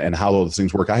effect and how those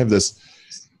things work. I have this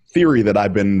theory that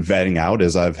I've been vetting out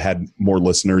as I've had more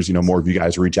listeners, more of you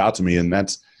guys reach out to me. And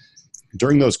that's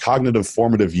during those cognitive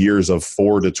formative years of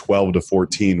 4 to 12 to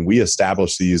 14, we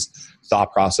establish these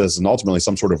thought processes and ultimately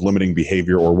some sort of limiting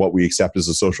behavior or what we accept as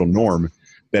a social norm,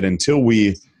 that until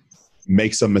we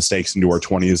make some mistakes into our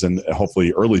 20s and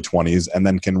hopefully early 20s, and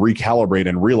then can recalibrate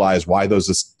and realize why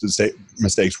those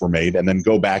mistakes were made, and then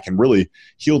go back and really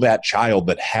heal that child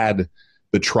that had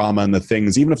the trauma and the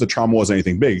things, even if the trauma wasn't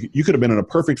anything big, you could have been in a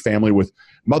perfect family with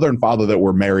mother and father that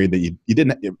were married, that you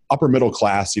didn't, upper middle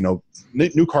class,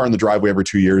 new car in the driveway every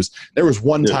 2 years. There was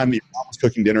one time that your mom was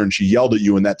cooking dinner and she yelled at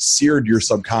you, and that seared your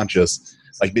subconscious,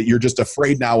 like that you're just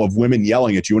afraid now of women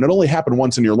yelling at you. And it only happened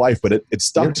once in your life, but it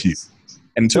stuck to you.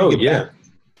 And until you get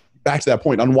back to that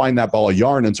point, unwind that ball of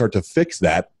yarn and start to fix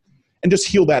that and just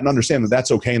heal that and understand that that's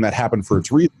okay and that happened for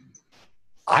its reason.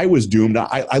 I was doomed.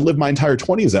 I lived my entire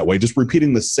 20s that way, just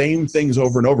repeating the same things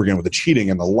over and over again with the cheating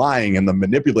and the lying and the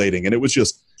manipulating. And it was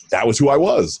just, that was who I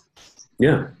was.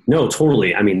 Yeah, no,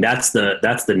 totally. I mean, that's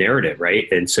the narrative, right?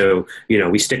 And so,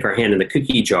 we stick our hand in the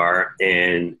cookie jar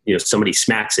and, somebody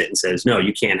smacks it and says, no,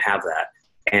 you can't have that.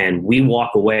 And we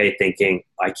walk away thinking,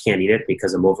 I can't eat it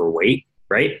because I'm overweight,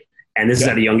 right? And this is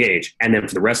at a young age. And then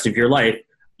for the rest of your life,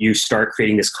 you start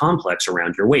creating this complex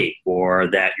around your weight, or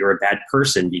that you're a bad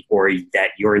person, or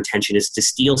that your intention is to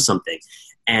steal something.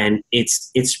 And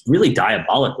it's really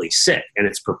diabolically sick, and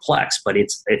it's perplexed, but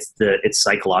it's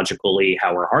psychologically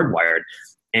how we're hardwired.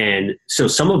 And so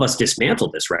some of us dismantle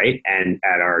this, right? And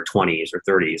at our 20s or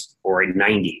 30s or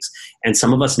 90s, and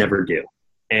some of us never do.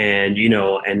 And,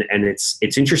 and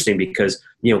it's interesting because,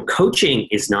 coaching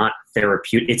is not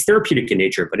therapeutic. It's therapeutic in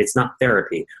nature, but it's not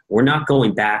therapy. We're not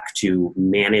going back to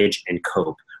manage and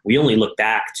cope. We only look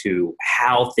back to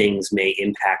how things may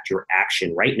impact your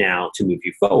action right now to move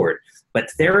you forward. But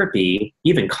therapy,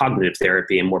 even cognitive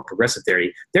therapy and more progressive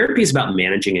therapy is about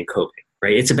managing and coping,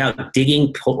 right? It's about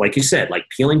digging, like you said, like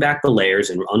peeling back the layers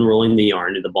and unrolling the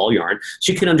yarn, the ball yarn,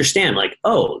 so you can understand, like,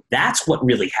 oh, that's what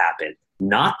really happened.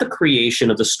 Not the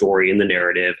creation of the story and the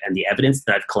narrative and the evidence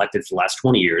that I've collected for the last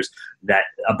 20 years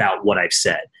about what I've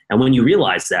said. And when you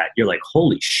realize that, you're like,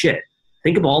 holy shit,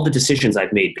 think of all the decisions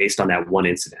I've made based on that one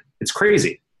incident. It's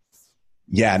crazy.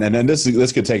 Yeah, and then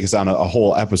this could take us on a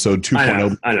whole episode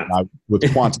 2.0 I know.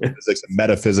 With quantum physics and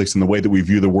metaphysics and the way that we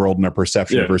view the world and our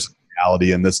perception versus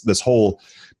reality, and this whole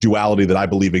duality that I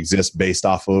believe exists based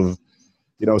off of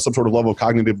some sort of level of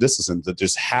cognitive dissonance that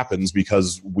just happens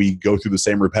because we go through the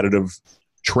same repetitive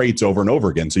traits over and over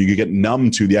again. So you get numb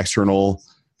to the external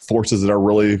forces that are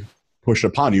really pushed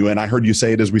upon you. And I heard you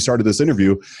say it as we started this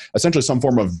interview, essentially some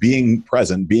form of being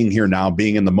present, being here now,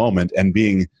 being in the moment, and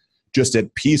being just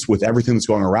at peace with everything that's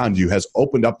going around you has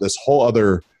opened up this whole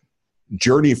other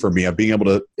journey for me of being able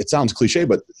to, it sounds cliche,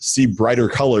 but see brighter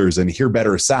colors and hear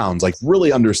better sounds, like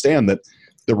really understand that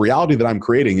the reality that I'm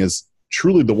creating is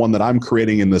truly the one that I'm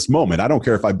creating in this moment. I don't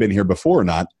care if I've been here before or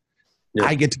not. Yeah.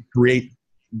 I get to create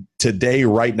today,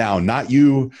 right now, not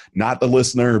you, not the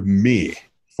listener, me,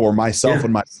 for myself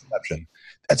and my perception.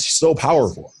 That's so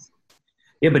powerful.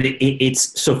 Yeah, but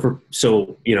it's so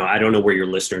I don't know where your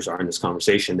listeners are in this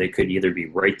conversation. They could either be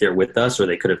right there with us or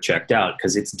they could have checked out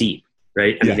because it's deep,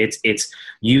 right? I mean, it's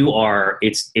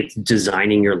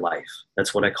designing your life.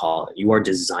 That's what I call it. You are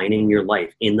designing your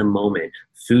life in the moment.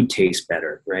 Food tastes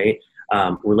better, right?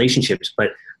 Relationships, but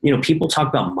people talk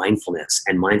about mindfulness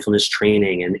and mindfulness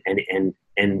training,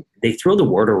 and they throw the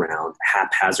word around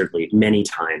haphazardly many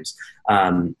times.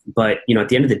 But at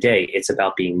the end of the day, it's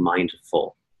about being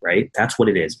mindful, right? That's what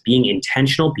it is. Being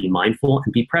intentional, be mindful,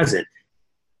 and be present.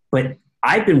 But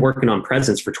I've been working on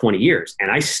presence for 20 years,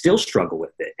 and I still struggle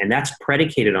with it, and that's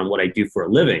predicated on what I do for a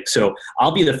living. So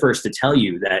I'll be the first to tell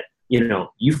you that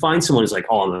you find someone who's like,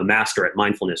 oh, I'm a master at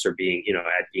mindfulness or being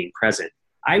at being present.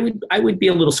 I would be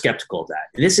a little skeptical of that.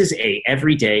 This is a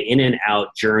everyday in and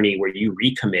out journey where you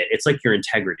recommit. It's like your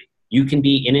integrity. You can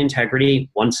be in integrity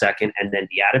 1 second and then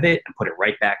be out of it and put it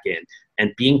right back in.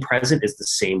 And being present is the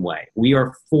same way. We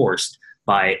are forced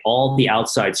by all the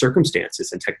outside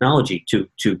circumstances and technology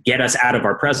to get us out of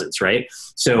our presence, right?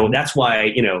 So that's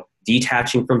why,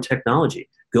 detaching from technology,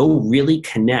 go really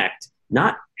connect,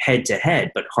 not head to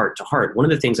head, but heart to heart. One of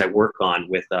the things I work on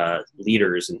with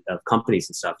leaders of companies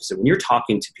and stuff is that when you're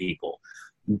talking to people,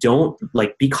 don't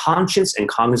be conscious and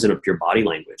cognizant of your body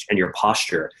language and your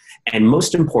posture. And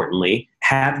most importantly,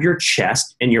 have your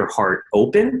chest and your heart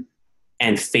open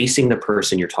and facing the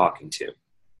person you're talking to,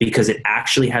 because it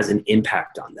actually has an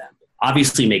impact on them.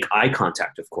 Obviously make eye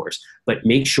contact, of course, but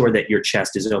make sure that your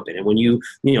chest is open. And when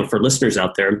for listeners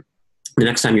out there, the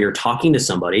next time you're talking to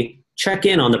somebody, check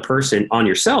in on the person, on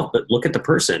yourself, but look at the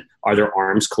person. Are their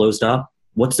arms closed up?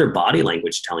 What's their body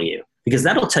language telling you? Because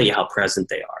that'll tell you how present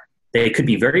they are. They could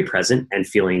be very present and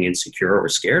feeling insecure or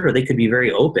scared, or they could be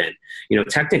very open.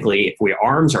 Technically, if our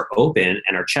arms are open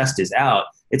and our chest is out,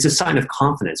 it's a sign of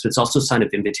confidence, but it's also a sign of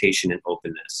invitation and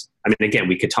openness. I mean, again,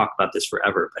 we could talk about this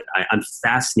forever, but I'm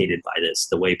fascinated by this,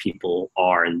 the way people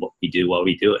are and what we do while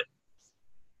we do it.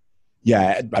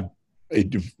 Yeah,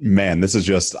 man, this is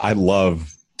just, I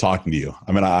love talking to you.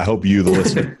 I mean, I hope you, the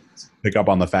listener, pick up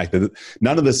on the fact that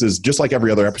none of this is just like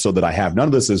every other episode that I have. None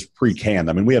of this is pre-canned.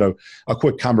 I mean, we had a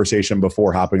quick conversation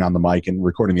before hopping on the mic and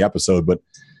recording the episode, but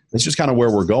it's just kind of where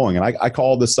we're going. And I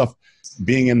call this stuff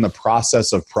being in the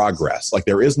process of progress. Like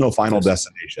there is no final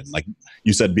destination. Like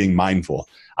you said, being mindful.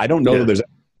 I don't know that there's a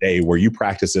day where you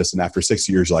practice this and after 6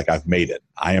 years, like I've made it.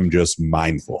 I am just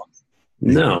mindful.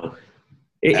 No.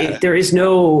 There is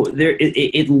no there.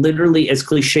 It literally, as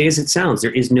cliche as it sounds,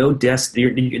 there's no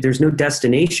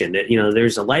destination.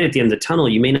 There's a light at the end of the tunnel.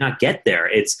 You may not get there.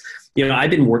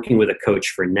 I've been working with a coach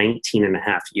for 19 and a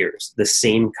half years, the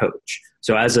same coach.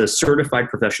 So as a certified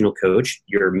professional coach,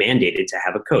 you're mandated to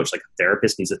have a coach. Like a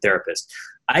therapist needs a therapist.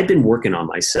 I've been working on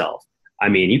myself. I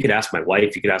mean, you could ask my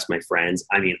wife, you could ask my friends.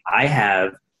 I mean,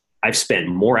 I've spent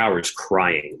more hours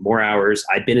crying, more hours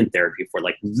I've been in therapy for,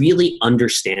 like really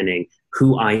understanding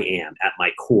who I am at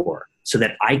my core so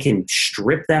that I can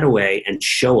strip that away and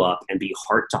show up and be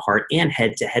heart to heart and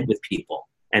head to head with people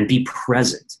and be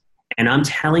present. And I'm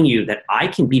telling you that I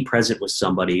can be present with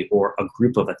somebody or a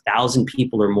group of 1,000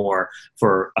 people or more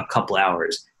for a couple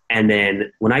hours. And then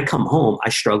when I come home, I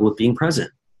struggle with being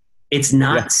present. It's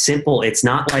not simple. It's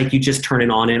not like you just turn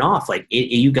it on and off. Like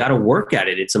you got to work at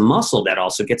it. It's a muscle that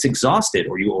also gets exhausted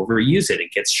or you overuse it.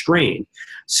 It gets strained.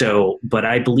 But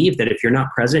I believe that if you're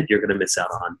not present, you're going to miss out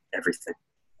on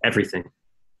everything.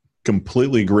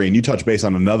 Completely agree. And you touch base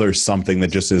on another something that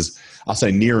just is, I'll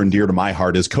say near and dear to my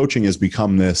heart, is coaching has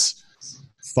become this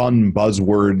fun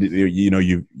buzzword.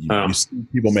 You see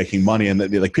people making money and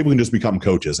like people can just become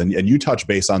coaches. And you touch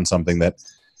base on something that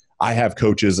I have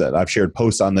coaches that I've shared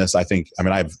posts on this. I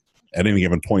have at any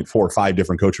given point 4 or 5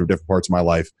 different coaches for different parts of my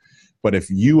life. But if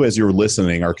you, as you're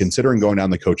listening, are considering going down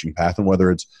the coaching path, and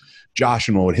whether it's Josh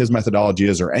and what his methodology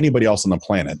is or anybody else on the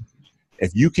planet,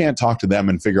 if you can't talk to them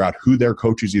and figure out who their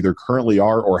coaches either currently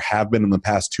are or have been in the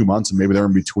past 2 months and maybe they're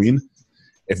in between,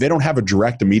 if they don't have a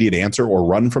direct, immediate answer or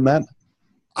run from that,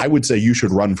 I would say you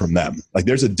should run from them. Like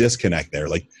there's a disconnect there.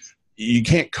 Like you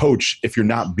can't coach if you're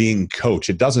not being coached.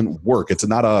 It doesn't work.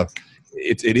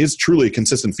 It is truly a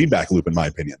consistent feedback loop in my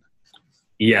opinion.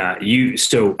 Yeah.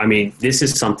 This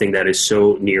is something that is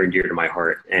so near and dear to my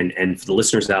heart. And for the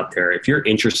listeners out there, if you're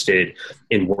interested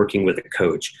in working with a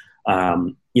coach,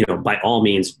 by all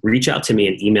means, reach out to me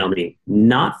and email me,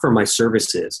 not for my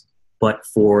services, but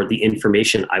for the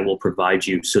information I will provide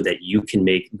you so that you can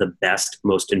make the best,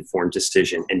 most informed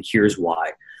decision. And here's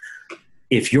why.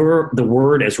 If the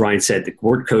word, as Ryan said, the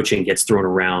word coaching gets thrown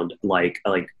around like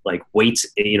weights,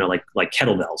 like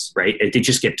kettlebells, right? They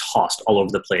just get tossed all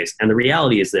over the place. And the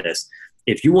reality is this: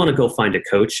 if you want to go find a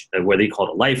coach, whether you call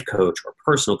it a life coach or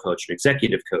personal coach, an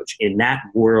executive coach, in that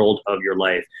world of your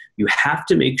life, you have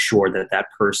to make sure that that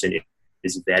person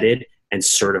is vetted and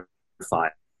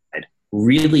certified.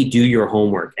 Really do your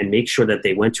homework and make sure that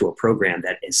they went to a program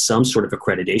that is some sort of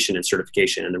accreditation and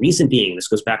certification. And the reason being, this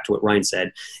goes back to what Ryan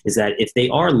said, is that if they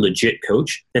are a legit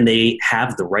coach, then they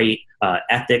have the right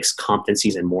ethics,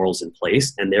 competencies, and morals in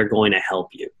place, and they're going to help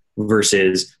you.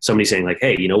 Versus somebody saying like,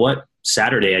 hey, you know what?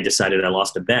 Saturday, I decided I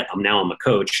lost a bet. I'm a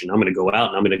coach and I'm going to go out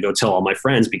and I'm going to go tell all my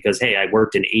friends because, hey, I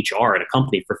worked in HR at a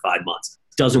company for 5 months.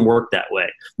 It doesn't work that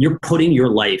way. You're putting your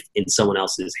life in someone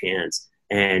else's hands.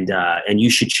 And you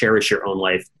should cherish your own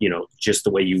life, just the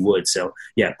way you would. So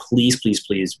yeah, please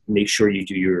make sure you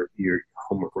do your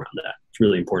homework around that. It's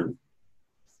really important.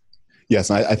 Yes.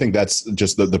 And I think that's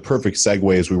just the perfect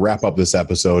segue as we wrap up this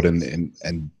episode.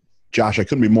 And Josh, I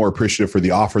couldn't be more appreciative for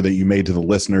the offer that you made to the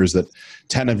listeners, that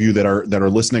 10 of you that are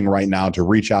listening right now, to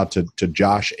reach out to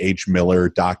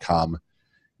joshhmiller.com.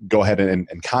 Go ahead and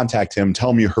contact him. Tell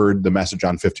him you heard the message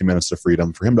on 15 Minutes to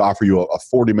Freedom, for him to offer you a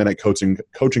 40-minute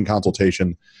coaching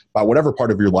consultation about whatever part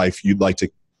of your life you'd like to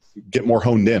get more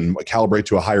honed in, calibrate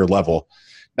to a higher level.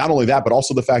 Not only that, but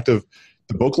also the fact of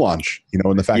the book launch,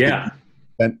 and the fact that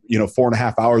you spent,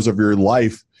 4.5 hours of your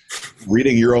life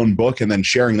reading your own book and then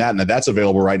sharing that, and that's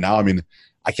available right now. I mean,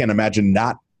 I can't imagine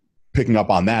not picking up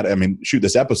on that. I mean, shoot,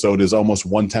 this episode is almost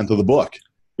 1/10 of the book,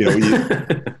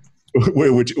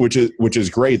 which is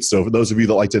great. So for those of you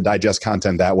that like to digest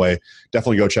content that way,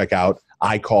 definitely go check out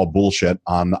I Call Bullshit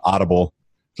on Audible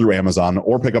through Amazon,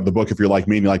 or pick up the book if you're like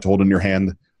me and you like to hold it in your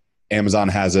hand. Amazon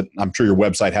has it. I'm sure your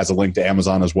website has a link to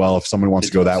Amazon as well if someone wants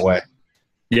to go that way.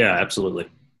 Yeah, absolutely.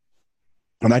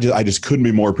 And I just couldn't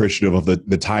be more appreciative of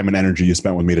the time and energy you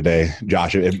spent with me today,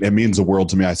 Josh. It means the world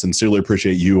to me. I sincerely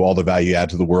appreciate you, all the value you add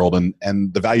to the world, and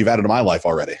the value you've added to my life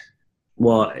already.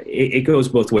 Well, it goes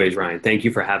both ways, Ryan. Thank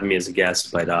you for having me as a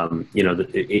guest. But,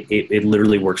 it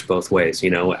literally works both ways.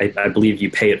 I believe you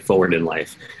pay it forward in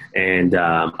life. And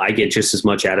I get just as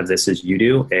much out of this as you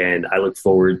do. And I look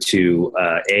forward to,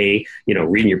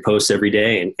 reading your posts every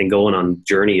day and going on the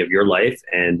journey of your life.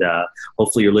 And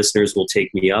hopefully your listeners will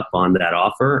take me up on that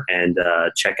offer and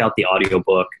check out the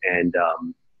audiobook. And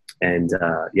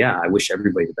I wish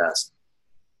everybody the best.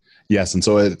 Yes. And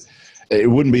so it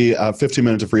wouldn't be a 15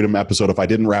 Minutes of Freedom episode if I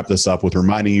didn't wrap this up with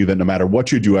reminding you that no matter what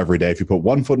you do every day, if you put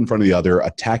one foot in front of the other,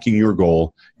 attacking your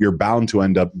goal, you're bound to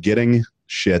end up getting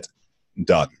shit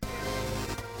done.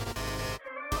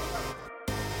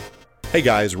 Hey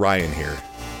guys, Ryan here.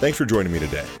 Thanks for joining me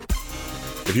today.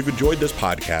 If you've enjoyed this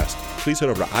podcast, please head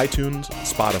over to iTunes,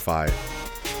 Spotify,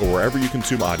 or wherever you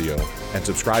consume audio and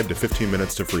subscribe to 15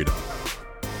 Minutes to Freedom.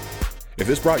 If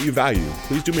this brought you value,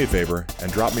 please do me a favor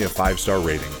and drop me a 5-star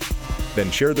rating. Then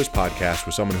share this podcast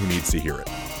with someone who needs to hear it.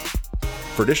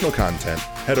 For additional content,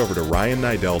 head over to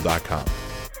RyanNiddel.com.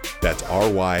 That's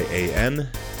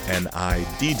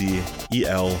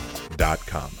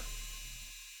RyanNiddel.com.